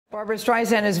Barbra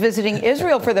Streisand is visiting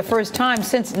Israel for the first time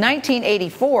since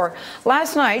 1984.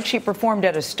 Last night, she performed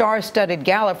at a star-studded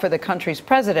gala for the country's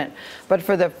president. But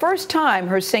for the first time,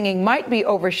 her singing might be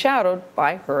overshadowed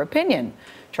by her opinion.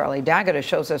 Charlie D'Agata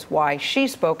shows us why she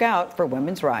spoke out for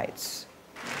women's rights.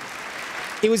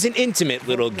 It was an intimate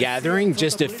little gathering,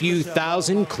 just a few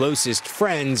thousand closest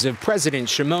friends of President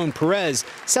Shimon Peres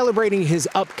celebrating his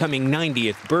upcoming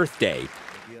 90th birthday.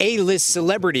 A-list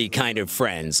celebrity kind of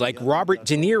friends like Robert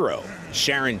De Niro,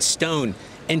 Sharon Stone,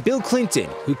 and Bill Clinton,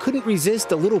 who couldn't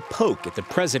resist a little poke at the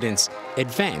president's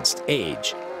advanced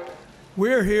age.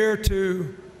 We're here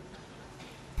to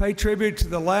pay tribute to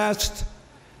the last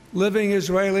living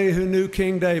Israeli who knew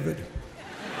King David.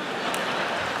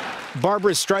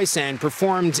 Barbra Streisand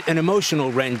performed an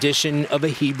emotional rendition of a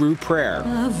Hebrew prayer.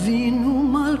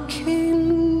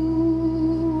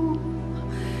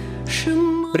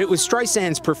 But it was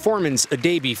Streisand's performance a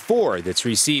day before that's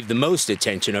received the most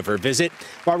attention of her visit.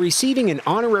 While receiving an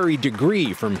honorary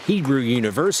degree from Hebrew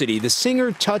University, the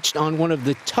singer touched on one of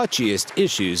the touchiest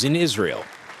issues in Israel.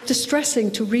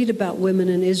 Distressing to read about women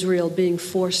in Israel being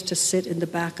forced to sit in the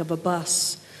back of a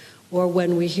bus, or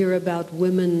when we hear about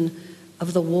women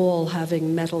of the wall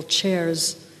having metal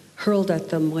chairs hurled at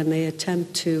them when they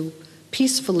attempt to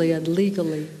peacefully and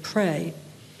legally pray,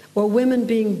 or women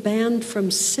being banned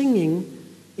from singing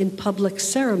in public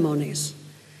ceremonies.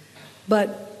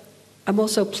 But I'm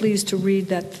also pleased to read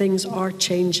that things are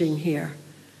changing here.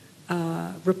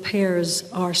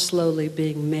 Repairs are slowly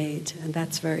being made, and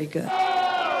that's very good.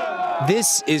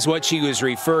 This is what she was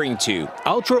referring to.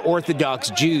 Ultra-Orthodox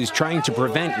Jews trying to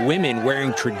prevent women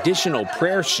wearing traditional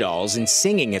prayer shawls and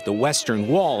singing at the Western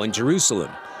Wall in Jerusalem.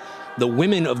 The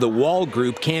Women of the Wall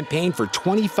group campaigned for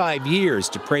 25 years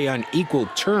to pray on equal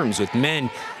terms with men,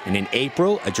 and in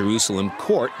April, a Jerusalem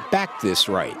court backed this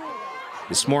right.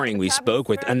 This morning, we spoke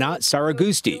with Anat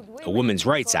Saragusti, a women's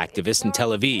rights activist in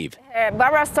Tel Aviv.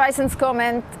 Barbra Streisand's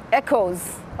comment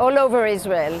echoes all over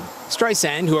Israel.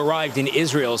 Streisand, who arrived in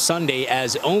Israel Sunday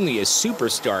as only a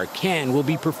superstar can, will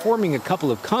be performing a couple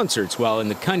of concerts while in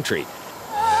the country.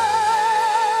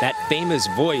 That famous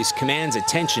voice commands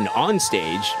attention on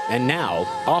stage and now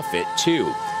off it,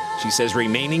 too. She says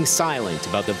remaining silent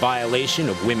about the violation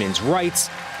of women's rights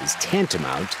is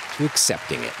tantamount to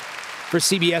accepting it. For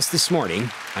CBS This Morning,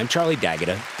 I'm Charlie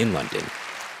D'Agata in London.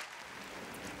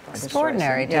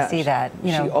 Extraordinary to see that.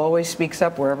 She always speaks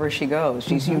up wherever she goes.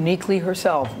 She's uniquely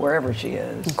herself wherever she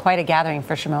is. Quite a gathering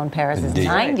for Shimon Peres'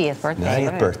 90th birthday.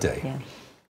 90th birthday. Yeah.